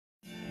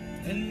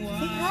Say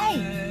hi.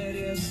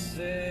 Who's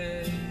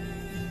that?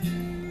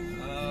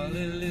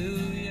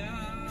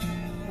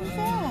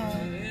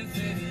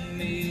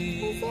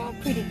 Who's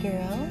that pretty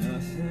girl?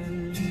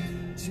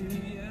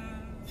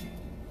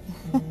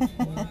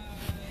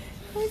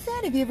 Who's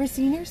that? Have you ever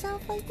seen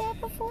yourself like that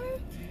before?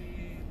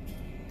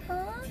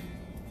 Huh?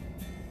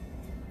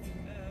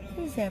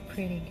 Who's that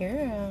pretty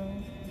girl?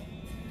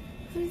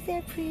 Who's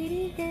that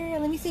pretty girl?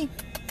 Let me see.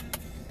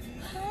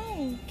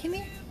 Hi. Come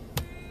here.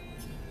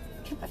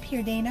 Come up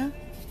here, Dana.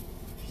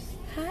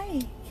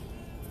 Hi.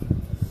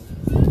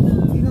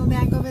 You going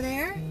back over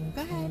there?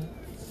 Go ahead.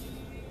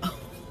 Oh.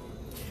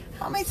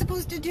 How am I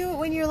supposed to do it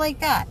when you're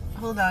like that?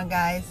 Hold on,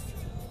 guys.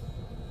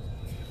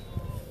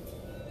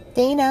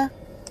 Dana.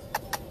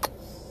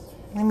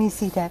 Let me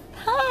see that.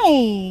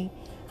 Hi.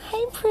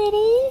 Hi,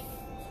 pretty.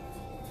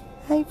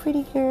 Hi,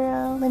 pretty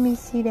girl. Let me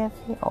see that.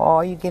 Oh,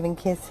 you giving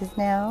kisses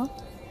now?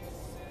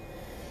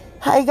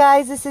 Hi,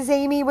 guys. This is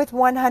Amy with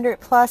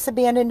 100 Plus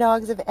Abandoned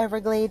Dogs of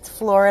Everglades,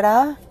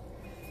 Florida.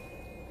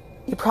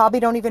 You probably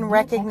don't even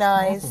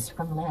recognize.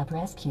 From Lab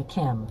Rescue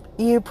Kim.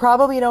 You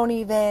probably don't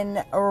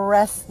even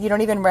you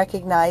don't even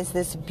recognize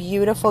this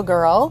beautiful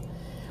girl.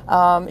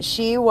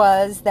 She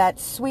was that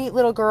sweet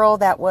little girl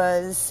that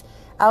was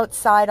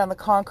outside on the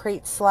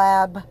concrete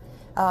slab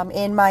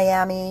in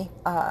Miami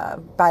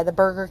by the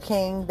Burger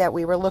King that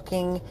we were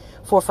looking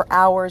for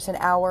hours and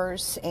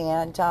hours.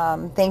 And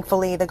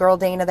thankfully, the girl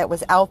Dana that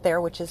was out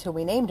there, which is who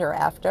we named her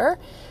after,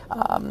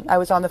 I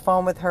was on the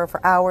phone with her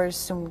for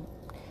hours. And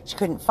she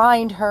couldn't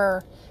find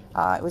her.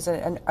 It was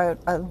an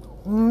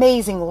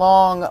amazing,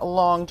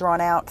 long,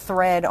 drawn-out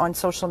thread on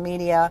social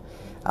media.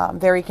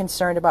 Very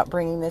concerned about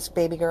bringing this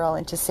baby girl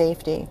into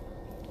safety.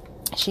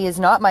 She is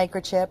not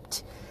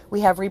microchipped.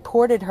 We have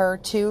reported her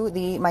to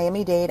the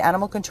Miami-Dade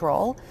Animal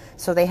Control,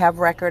 so they have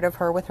record of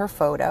her with her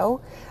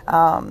photo.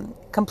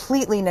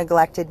 Completely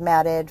neglected,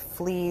 matted,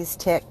 fleas,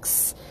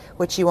 ticks,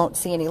 which you won't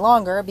see any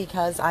longer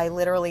because I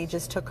literally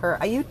just took her.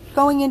 Are you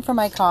going in for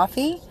my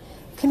coffee?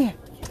 Come here.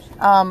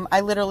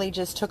 I literally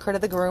just took her to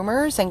the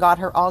groomers and got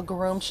her all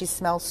groomed. She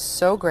smells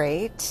so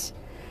great.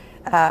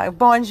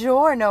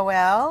 Bonjour,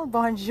 Noelle.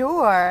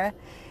 Bonjour.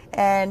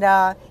 And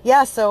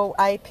yeah, so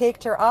I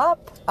picked her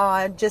up,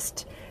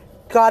 just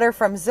got her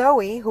from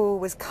Zoe, who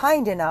was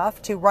kind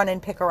enough to run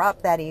and pick her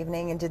up that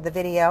evening and did the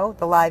video,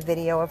 the live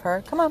video of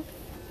her. Come on.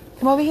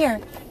 Come over here.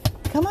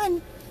 Come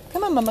on.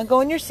 Come on, Mama.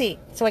 Go in your seat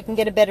so I can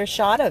get a better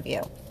shot of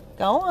you.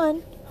 Go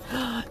on.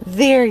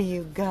 There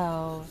you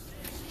go.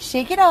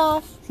 Shake it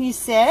off. You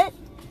sit.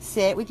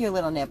 Sit with your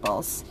little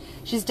nipples.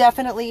 She's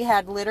definitely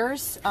had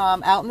litters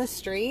out in the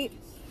street.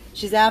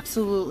 She's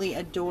absolutely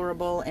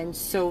adorable and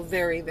so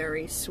very,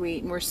 very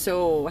sweet. And we're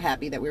so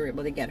happy that we were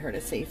able to get her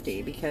to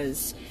safety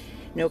because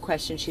no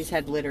question she's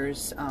had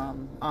litters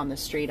on the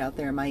street out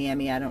there in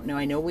Miami. I don't know.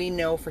 I know we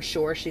know for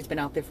sure she's been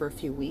out there for a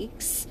few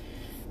weeks.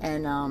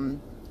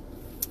 And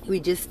we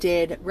just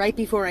did, right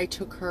before I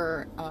took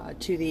her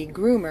to the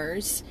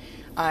groomers,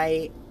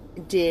 I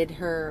did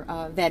her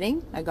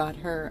vetting. I got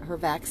her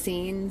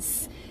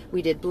vaccines.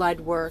 We did blood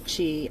work.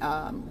 She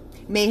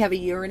may have a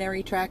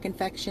urinary tract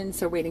infection,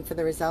 so waiting for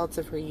the results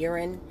of her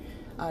urine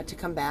to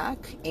come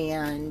back.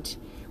 And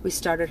we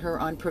started her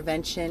on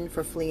prevention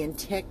for flea and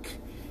tick,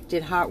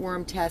 did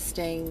heartworm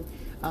testing,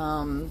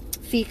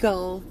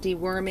 fecal,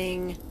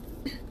 deworming,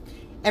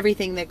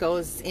 everything that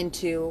goes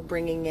into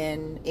bringing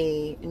in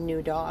a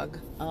new dog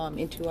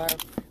into our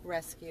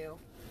rescue.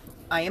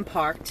 I am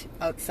parked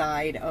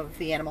outside of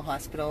the animal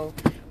hospital,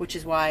 which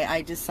is why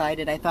I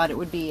decided I thought it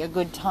would be a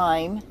good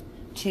time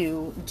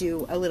to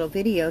do a little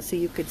video so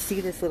you could see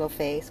this little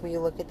face. Will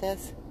you look at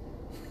this?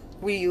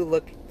 Will you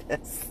look at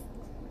this?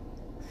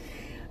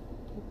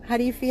 How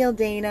do you feel,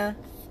 Dana?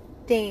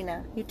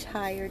 Dana, you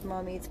tired,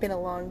 Mommy? It's been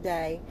a long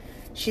day.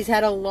 She's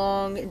had a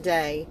long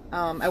day.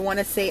 I want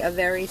to say a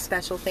very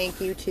special thank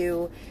you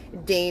to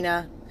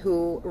Dana,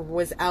 who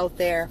was out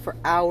there for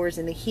hours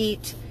in the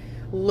heat,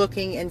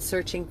 looking and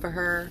searching for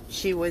her.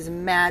 She was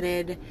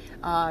matted.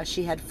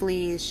 She had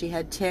fleas. She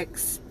had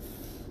ticks.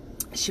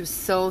 She was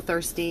so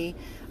thirsty.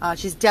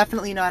 She's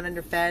definitely not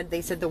underfed.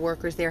 They said the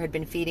workers there had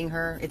been feeding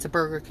her. It's a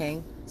Burger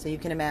King, so you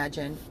can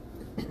imagine.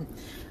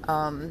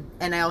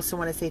 And I also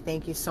want to say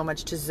thank you so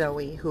much to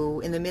Zoe,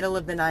 who in the middle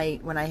of the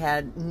night when I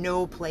had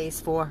no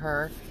place for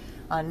her,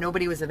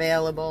 nobody was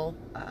available,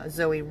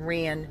 Zoe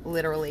ran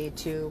literally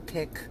to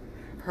pick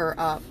her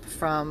up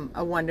from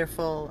a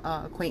wonderful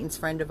acquaintance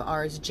friend of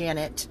ours,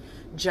 Janet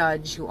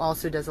Judge, who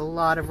also does a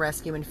lot of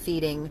rescue and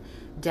feeding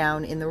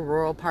down in the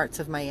rural parts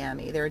of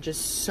Miami. There are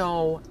just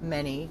so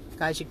many.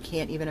 Guys, you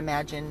can't even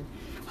imagine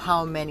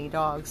how many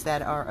dogs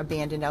that are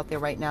abandoned out there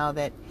right now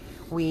that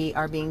we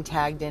are being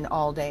tagged in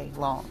all day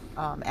long,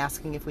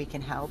 asking if we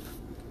can help.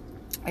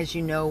 As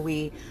you know,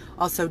 we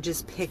also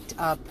just picked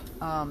up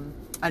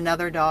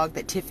another dog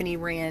that Tiffany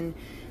ran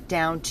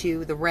down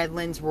to the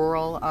Redlands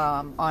rural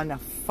on a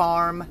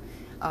farm,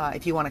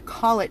 if you want to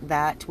call it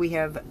that. We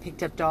have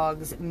picked up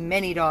dogs,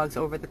 many dogs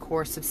over the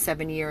course of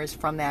 7 years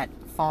from that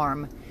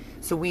farm,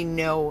 so we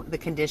know the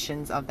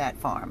conditions of that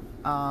farm.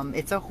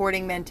 It's a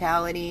hoarding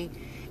mentality,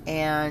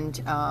 and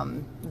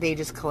they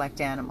just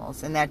collect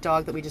animals. And that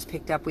dog that we just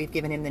picked up, we've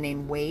given him the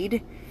name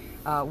Wade.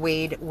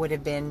 Wade would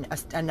have been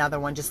another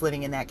one just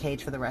living in that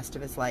cage for the rest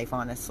of his life,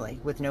 honestly,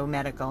 with no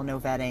medical, no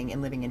vetting,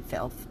 and living in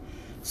filth.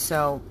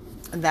 So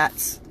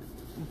that's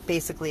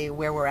basically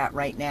where we're at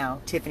right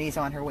now. Tiffany's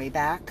on her way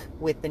back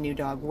with the new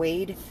dog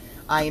Wade.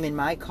 I am in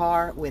my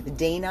car with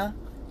Dana.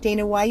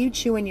 Dana, why are you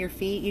chewing your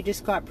feet? You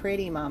just got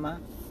pretty, Mama.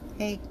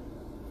 Hey,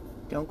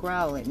 don't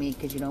growl at me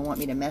because you don't want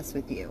me to mess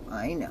with you.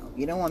 I know.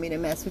 You don't want me to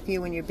mess with you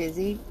when you're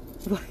busy?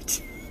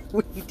 What?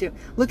 What are you doing?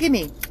 Look at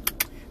me.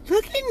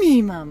 Look at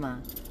me,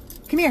 Mama.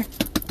 Come here.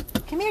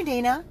 Come here,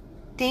 Dana.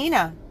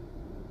 Dana.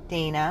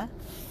 Dana.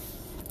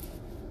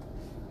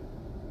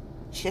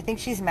 I think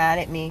she's mad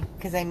at me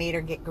because I made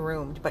her get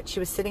groomed. But she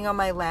was sitting on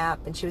my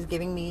lap and she was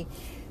giving me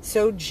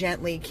so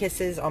gently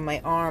kisses on my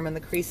arm, on the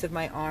crease of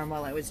my arm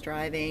while I was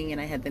driving, and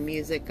I had the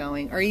music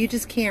going. Or are you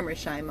just camera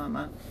shy,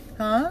 Mama?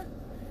 Huh? Are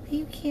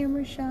you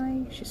camera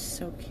shy? She's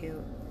so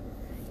cute.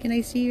 Can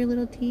I see your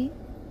little teeth?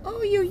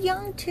 Oh, you're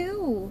young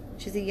too.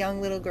 She's a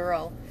young little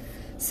girl.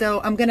 So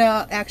I'm going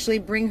to actually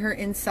bring her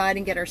inside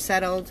and get her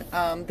settled.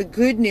 The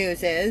good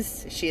news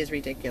is she is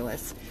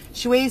ridiculous.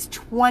 She weighs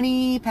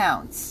 20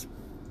 pounds.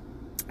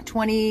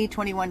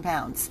 21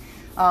 pounds.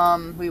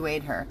 We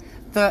weighed her.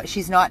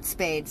 She's not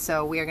spayed,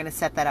 so we are going to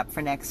set that up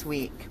for next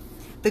week.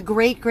 The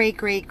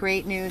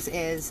great news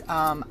is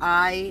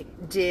I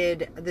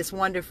did this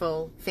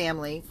wonderful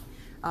family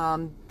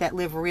that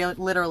live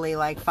literally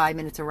like 5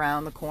 minutes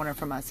around the corner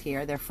from us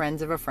here. They're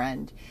friends of a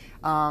friend.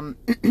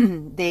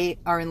 They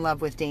are in love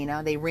with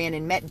Dana. They ran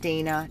and met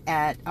Dana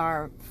at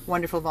our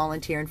wonderful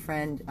volunteer and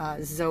friend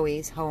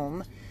Zoe's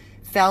home.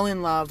 Fell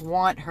in love,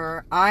 want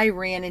her. I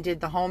ran and did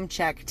the home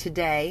check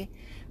today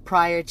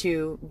prior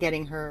to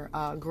getting her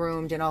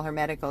groomed and all her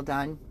medical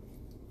done.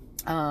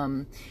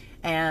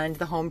 And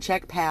the home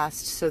check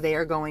passed, so they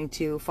are going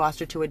to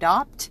foster to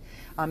adopt,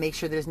 make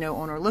sure there's no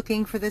owner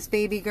looking for this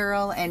baby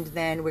girl, and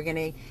then we're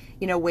going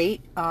to,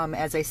 wait.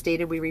 As I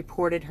stated, we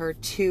reported her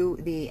to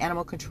the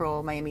Animal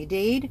Control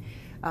Miami-Dade,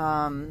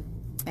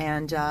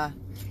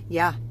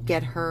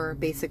 get her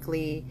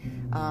basically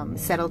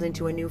settled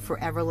into a new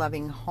forever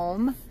loving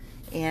home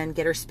and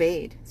get her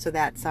spayed. So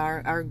that's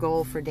our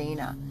goal for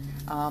Dana.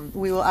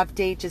 We will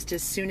update just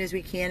as soon as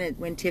we can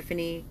when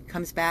Tiffany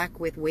comes back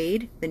with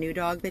Wade, the new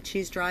dog that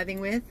she's driving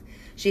with.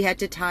 She had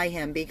to tie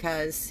him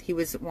because he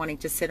was wanting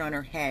to sit on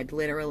her head,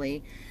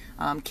 literally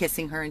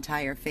kissing her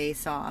entire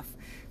face off.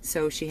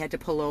 So she had to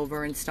pull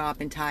over and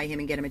stop and tie him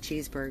and get him a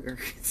cheeseburger.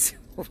 So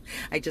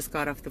I just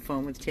got off the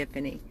phone with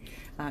Tiffany.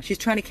 She's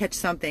trying to catch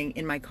something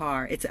in my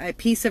car. It's a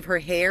piece of her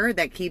hair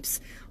that keeps,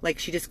 like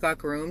she just got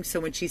groomed. So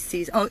when she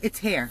sees, oh, it's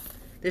hair.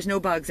 There's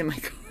no bugs in my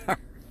car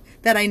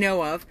that I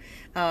know of.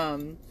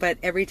 But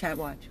every time,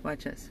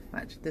 watch this.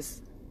 Watch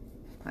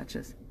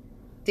this.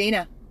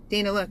 Dana,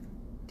 look.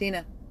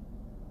 Dana.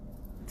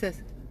 What's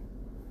this?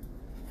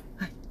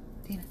 Hi,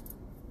 Dana.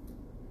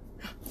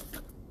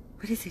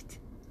 What is it?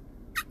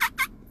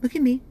 Look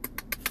at me.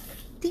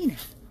 Dana,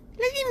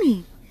 look at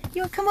me.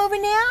 You want to come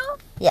over now?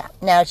 Yeah,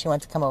 now she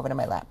wants to come over to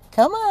my lap.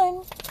 Come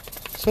on.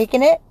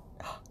 Shaking it.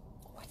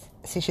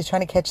 See, she's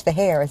trying to catch the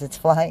hair as it's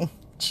flying.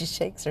 She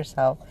shakes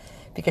herself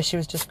because she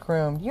was just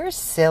groomed. You're a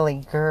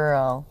silly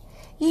girl.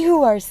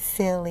 You are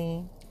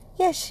silly.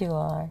 Yes, you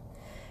are.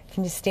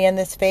 Can you stand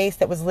this face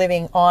that was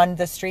living on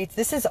the streets?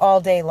 This is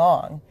all day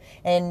long.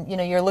 And,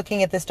 you're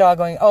looking at this dog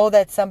going, oh,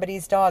 that's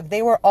somebody's dog.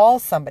 They were all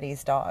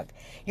somebody's dog.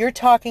 You're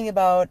talking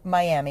about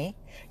Miami.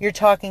 You're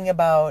talking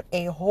about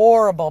a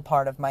horrible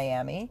part of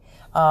Miami.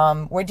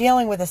 We're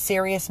dealing with a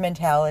serious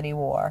mentality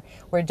war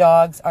where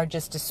dogs are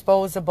just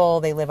disposable.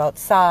 They live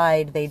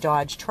outside. They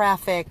dodge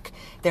traffic.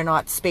 They're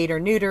not spayed or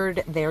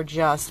neutered. They're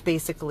just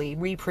basically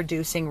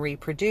reproducing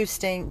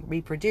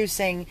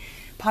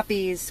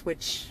puppies,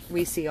 which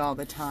we see all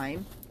the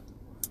time.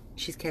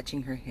 She's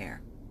catching her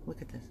hair.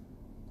 Look at this.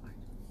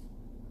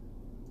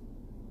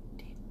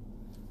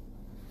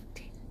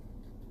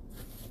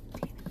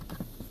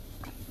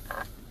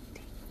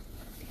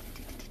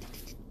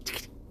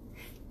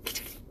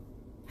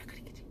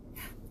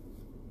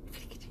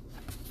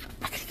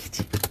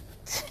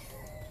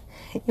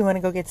 You want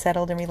to go get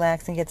settled and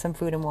relax and get some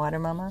food and water,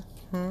 Mama?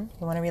 You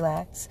want to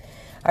relax?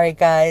 All right,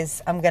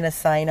 guys, I'm going to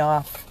sign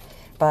off.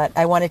 But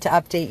I wanted to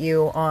update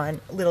you on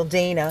little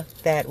Dana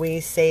that we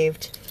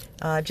saved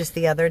just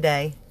the other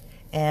day.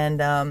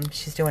 And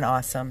she's doing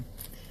awesome.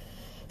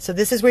 So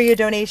this is where your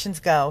donations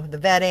go. The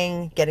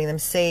vetting, getting them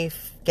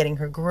safe, getting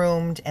her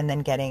groomed, and then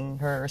getting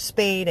her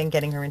spayed and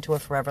getting her into a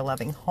forever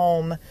loving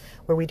home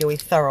where we do a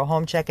thorough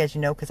home check, as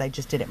you know, because I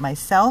just did it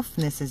myself.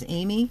 And this is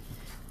Amy.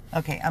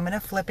 Okay, I'm going to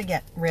flip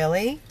again.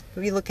 Really?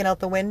 Are you looking out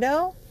the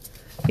window?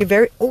 You're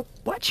very... Oh,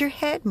 watch your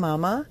head,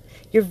 Mama.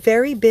 You're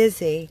very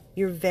busy.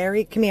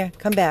 Come here.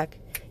 Come back.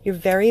 You're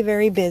very,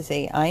 very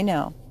busy. I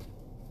know.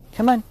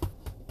 Come on.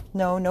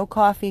 No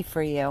coffee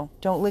for you.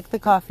 Don't lick the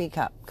coffee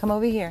cup. Come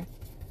over here.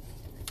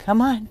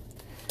 Come on.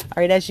 All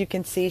right, as you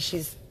can see,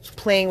 she's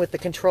playing with the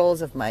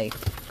controls of my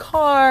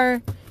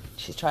car.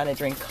 She's trying to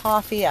drink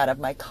coffee out of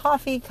my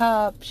coffee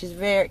cup. She's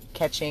very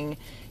catching,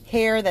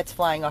 hair that's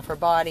flying off her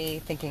body,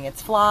 thinking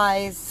it's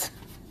flies.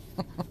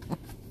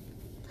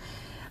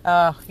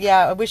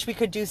 Yeah, I wish we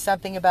could do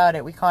something about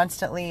it. We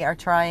constantly are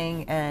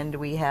trying, and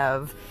we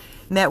have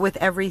met with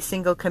every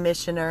single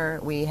commissioner.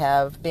 We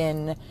have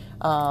been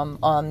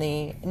on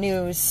the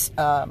news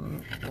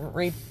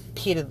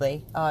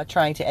repeatedly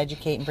trying to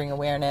educate and bring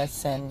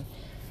awareness, and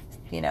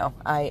you know,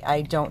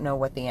 I don't know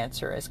what the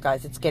answer is,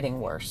 guys. It's getting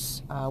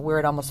worse. We're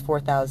at almost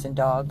 4,000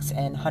 dogs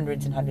and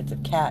hundreds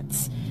of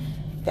cats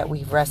that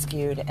we've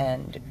rescued,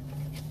 and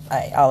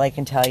all I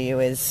can tell you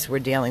is we're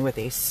dealing with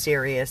a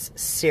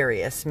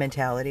serious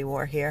mentality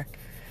war here,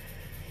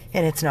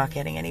 and it's not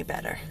getting any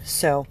better.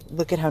 So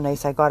look at how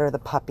nice I got her the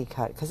puppy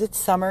cut, because it's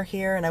summer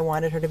here and I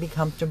wanted her to be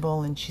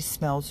comfortable, and she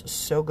smells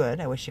so good.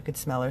 I wish you could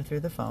smell her through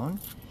the phone.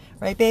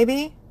 Right,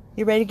 baby?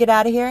 You ready to get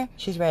out of here?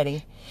 She's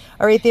ready.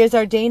 All right, there's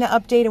our Dana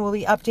update, and we'll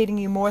be updating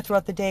you more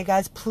throughout the day,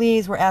 guys.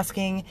 Please, we're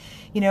asking,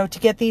 you know, to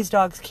get these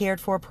dogs cared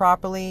for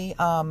properly,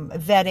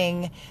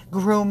 vetting,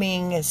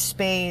 grooming,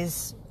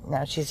 spays.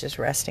 Now she's just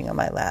resting on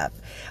my lap.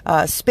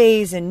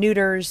 Spays and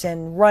neuters,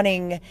 and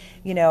running,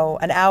 you know,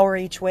 an hour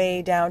each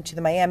way down to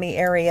the Miami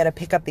area to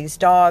pick up these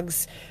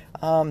dogs.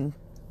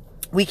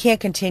 We can't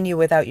continue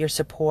without your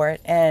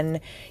support. And,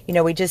 you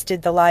know, we just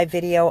did the live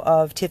video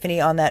of Tiffany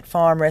on that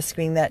farm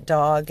rescuing that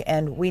dog,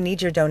 and we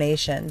need your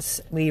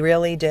donations. We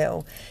really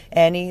do.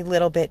 Any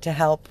little bit to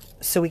help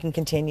so we can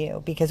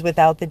continue, because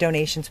without the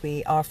donations,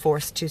 we are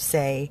forced to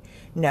say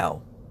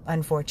no,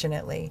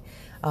 unfortunately.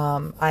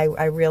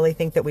 I really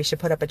think that we should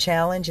put up a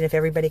challenge, and if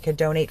everybody could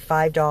donate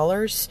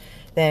 $5,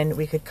 then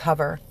we could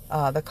cover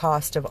the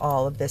cost of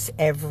all of this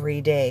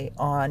every day,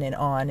 on and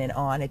on and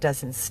on. It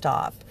doesn't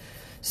stop.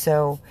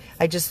 So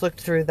I just looked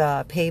through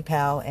the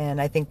PayPal,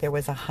 and I think there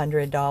was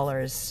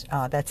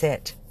 $100. That's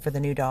it for the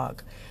new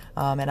dog.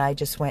 And I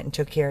just went and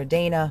took care of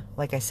Dana.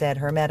 Like I said,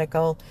 her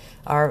medical.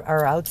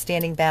 Our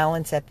outstanding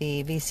balance at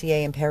the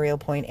VCA Imperial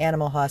Point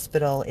Animal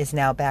Hospital is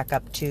now back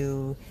up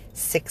to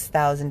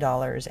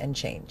 $6,000 and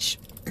change.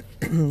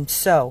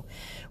 So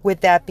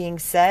with that being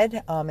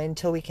said,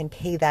 until we can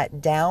pay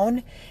that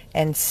down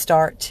and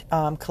start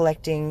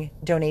collecting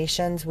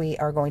donations, we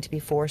are going to be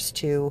forced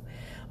to,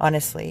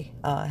 honestly,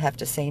 have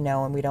to say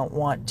no, and we don't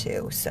want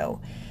to. So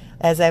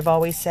as I've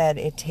always said,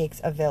 it takes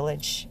a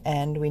village,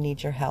 and we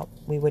need your help.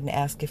 We wouldn't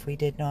ask if we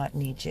did not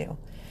need you.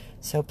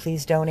 So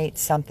please donate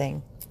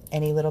something,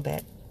 any little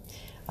bit.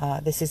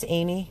 This is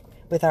Amy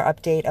with our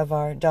update of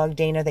our dog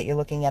Dana that you're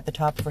looking at the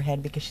top of her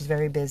head, because she's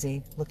very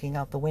busy looking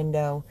out the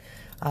window.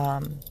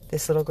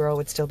 This little girl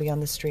would still be on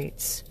the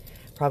streets,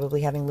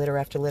 probably having litter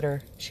after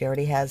litter. She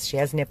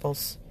has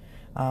nipples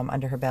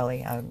under her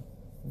belly,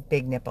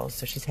 big nipples,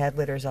 so she's had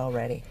litters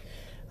already.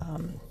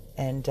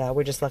 And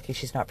we're just lucky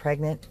she's not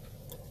pregnant,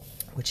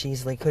 which she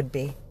easily could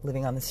be,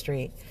 living on the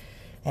street.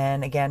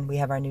 And again, we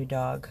have our new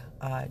dog,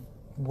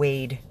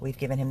 Wade. We've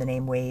given him the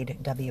name Wade,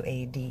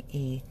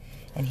 W-A-D-E,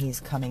 and he's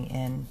coming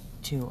in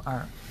to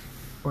our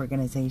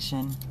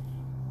organization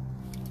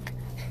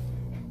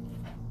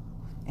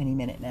any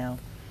minute now.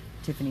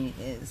 Tiffany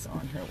is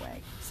on her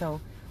way.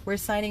 So we're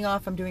signing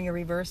off. I'm doing a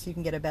reverse so you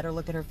can get a better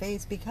look at her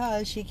face,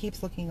 because she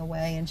keeps looking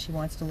away and she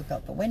wants to look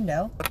out the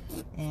window.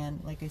 And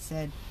like I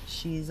said,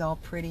 she's all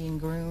pretty and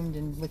groomed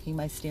and licking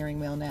my steering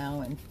wheel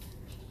now. And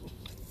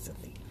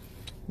silly.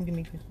 Give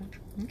me kisses.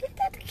 Get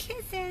that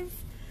kisses.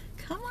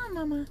 Come on,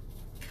 Mama.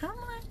 Come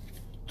on.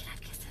 Get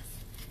that kisses.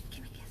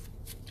 Give me a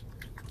kiss.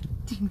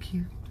 Thank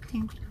you.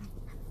 Thank you.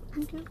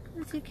 Thank you.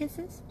 Let's do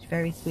kisses. She's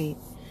very sweet.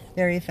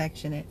 Very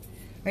affectionate.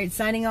 All right,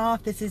 signing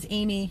off. This is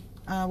Amy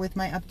with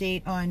my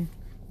update on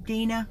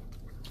Dana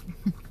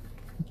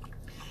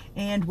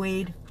and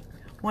Wade,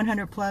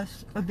 100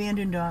 plus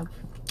abandoned dog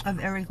of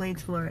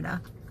Everglades,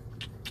 Florida.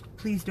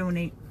 Please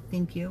donate.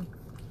 Thank you.